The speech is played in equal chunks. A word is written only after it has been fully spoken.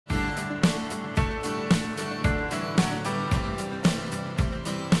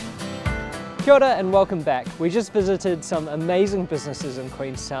Kia ora and welcome back. We just visited some amazing businesses in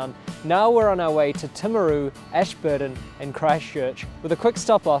Queenstown. Now we're on our way to Timaru, Ashburton and Christchurch with a quick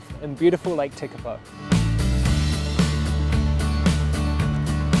stop off in beautiful Lake Tekapo.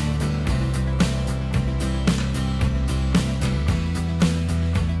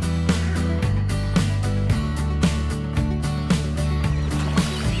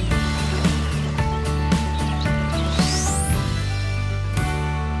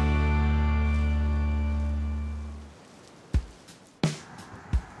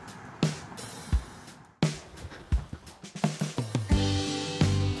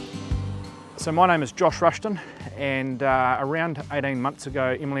 So my name is Josh Rushton, and around 18 months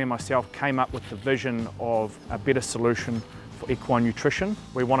ago Emily and myself came up with the vision of a better solution for equine nutrition.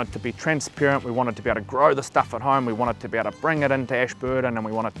 We wanted to be transparent, we wanted to be able to grow the stuff at home, we wanted to be able to bring it into Ashburton, and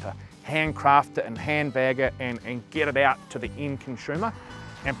we wanted to handcraft it and hand bag it and get it out to the end consumer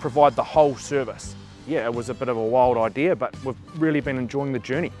and provide the whole service. Yeah, it was a bit of a wild idea, but we've really been enjoying the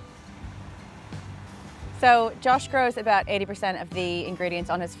journey. So Josh grows about 80% of the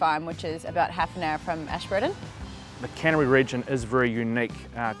ingredients on his farm, which is about half an hour from Ashburton. The Canterbury region is very unique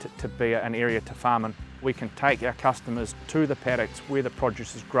to be an area to farm in. We can take our customers to the paddocks where the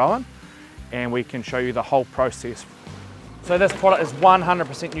produce is grown, and we can show you the whole process. So this product is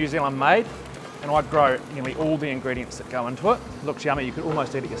 100% New Zealand made, and I grow nearly all the ingredients that go into it. Looks yummy, you could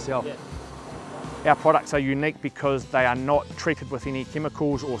almost eat it yourself. Yeah. Our products are unique because they are not treated with any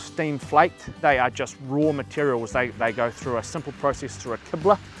chemicals or steam flaked. They are just raw materials. They go through a simple process through a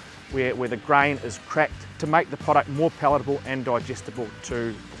kibbler where the grain is cracked to make the product more palatable and digestible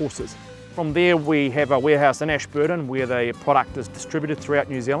to horses. From there we have a warehouse in Ashburton where the product is distributed throughout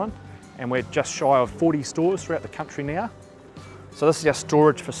New Zealand, and we're just shy of 40 stores throughout the country now. So this is our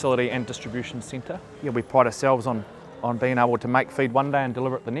storage facility and distribution centre. Yeah, we pride ourselves on being able to make feed one day and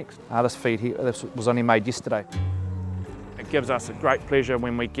deliver it the next. This feed here, this was only made yesterday. It gives us a great pleasure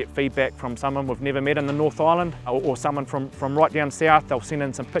when we get feedback from someone we've never met in the North Island, or someone from right down south. They'll send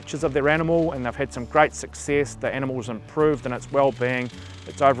in some pictures of their animal and they've had some great success. The animal's improved in its well-being,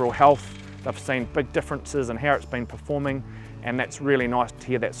 its overall health. They've seen big differences in how it's been performing, and that's really nice to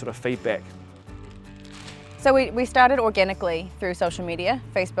hear that sort of feedback. So we started organically through social media,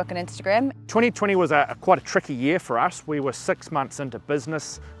 Facebook and Instagram. 2020 was quite a tricky year for us. We were 6 months into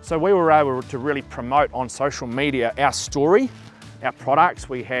business, so we were able to really promote on social media our story, our products.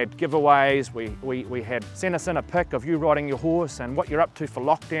 We had giveaways, we had send us in a pic of you riding your horse and what you're up to for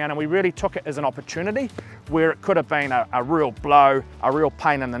lockdown, and we really took it as an opportunity where it could have been a real blow, a real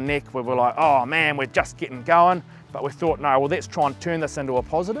pain in the neck where we're like, oh man, we're just getting going. But we thought, no, well, let's try and turn this into a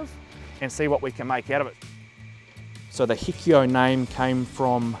positive and see what we can make out of it. So the Hekeao name came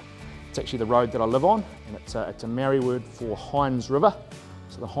from, it's actually the road that I live on, and it's a Maori word for Hinds River.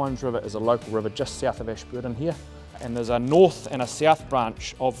 So the Hinds River is a local river just south of Ashburton here. And there's a north and a south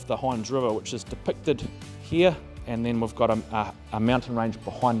branch of the Hinds River, which is depicted here. And then we've got a mountain range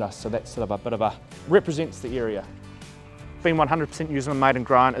behind us, so that's sort of a bit of a, represents the area. Being 100% New Zealand made and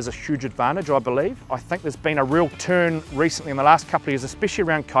grown is a huge advantage, I believe. I think there's been a real turn recently in the last couple of years, especially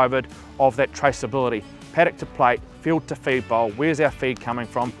around COVID, of that traceability. Paddock to plate, field to feed bowl, where's our feed coming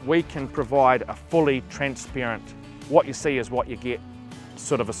from? We can provide a fully transparent, what you see is what you get,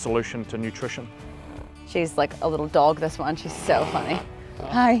 sort of a solution to nutrition. She's like a little dog, this one. She's so funny.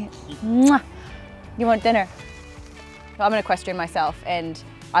 Hi. Mwah. You want dinner? I'm an equestrian myself, and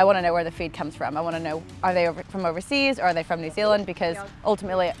I want to know where the feed comes from. I want to know, are they from overseas or are they from New Zealand? Because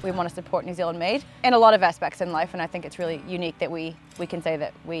ultimately we want to support New Zealand made in a lot of aspects in life, and I think it's really unique that we can say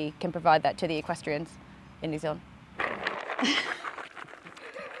that we can provide that to the equestrians in New Zealand.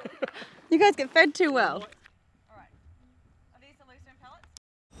 You guys get fed too well. All right. Are these the Bluestone pellets?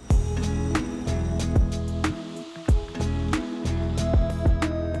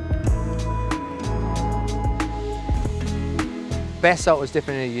 Basalt is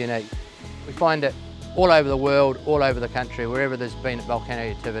definitely unique. We find it all over the world, all over the country. Wherever there's been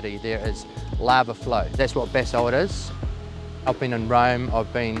volcanic activity, there is lava flow. That's what basalt is. I've been in Rome,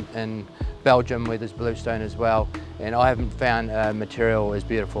 I've been in Belgium where there's bluestone as well, and I haven't found a material as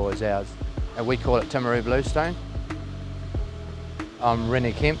beautiful as ours. And we call it Timaru Bluestone. I'm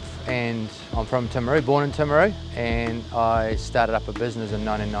Rennie Kemp, and I'm from Timaru, born in Timaru, and I started up a business in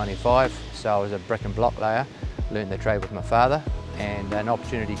 1995. So I was a brick and block layer, learned the trade with my father, and an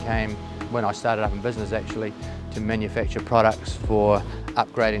opportunity came when I started up in business actually to manufacture products for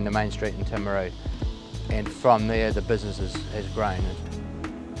upgrading the main street in Timaru. And from there the business has grown.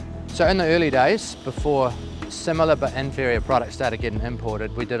 So in the early days, before similar but inferior products started getting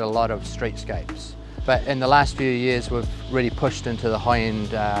imported, we did a lot of streetscapes. But in the last few years we've really pushed into the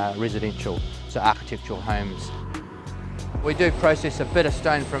high-end residential, so architectural homes. We do process a bit of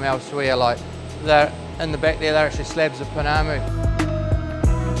stone from elsewhere, like they're in the back there, they're actually slabs of Pounamu.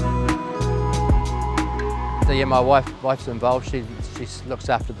 So yeah, my wife's involved. She looks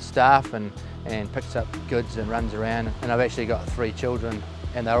after the staff and picks up goods and runs around. And I've actually got 3 children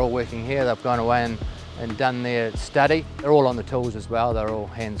and they're all working here. They've gone away and done their study. They're all on the tools as well, they're all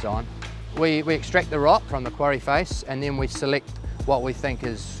hands-on. We extract the rock from the quarry face and then we select what we think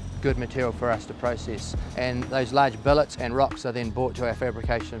is good material for us to process. And those large billets and rocks are then brought to our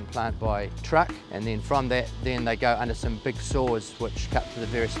fabrication plant by truck, and then from that then they go under some big saws which cut to the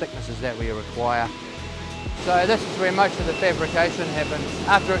various thicknesses that we require. So this is where most of the fabrication happens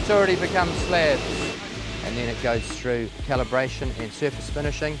after it's already become slabs. And then it goes through calibration and surface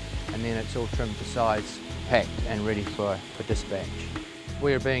finishing, and then it's all trimmed to size, packed and ready for dispatch.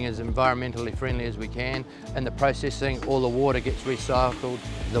 We're being as environmentally friendly as we can. In the processing, all the water gets recycled.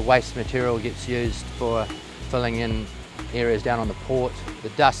 The waste material gets used for filling in areas down on the port. The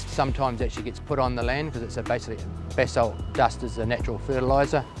dust sometimes actually gets put on the land because it's basically basalt dust is a natural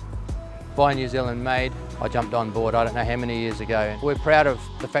fertiliser. By New Zealand made, I jumped on board I don't know how many years ago. We're proud of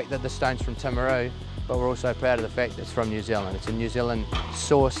the fact that the stone's from Timaru, but we're also proud of the fact that it's from New Zealand. It's a New Zealand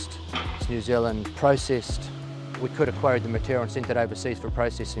sourced, it's New Zealand processed. We could have quarried the material and sent it overseas for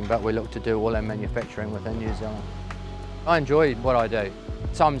processing, but we look to do all our manufacturing within New Zealand. I enjoy what I do.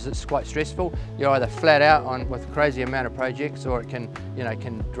 Sometimes it's quite stressful. You're either flat out with a crazy amount of projects, or it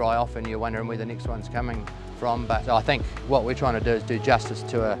can dry off and you're wondering where the next one's coming from. But I think what we're trying to do is do justice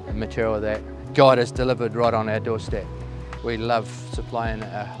to a material that God has delivered right on our doorstep. We love supplying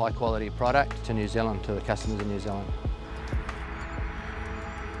a high quality product to New Zealand, to the customers in New Zealand.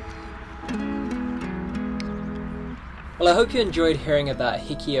 Well, I hope you enjoyed hearing about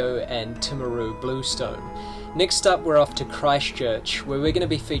Hekeao and Timaru Bluestone. Next up, we're off to Christchurch, where we're going to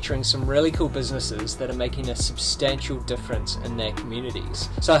be featuring some really cool businesses that are making a substantial difference in their communities.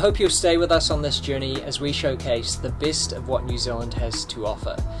 So I hope you'll stay with us on this journey as we showcase the best of what New Zealand has to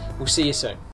offer. We'll see you soon.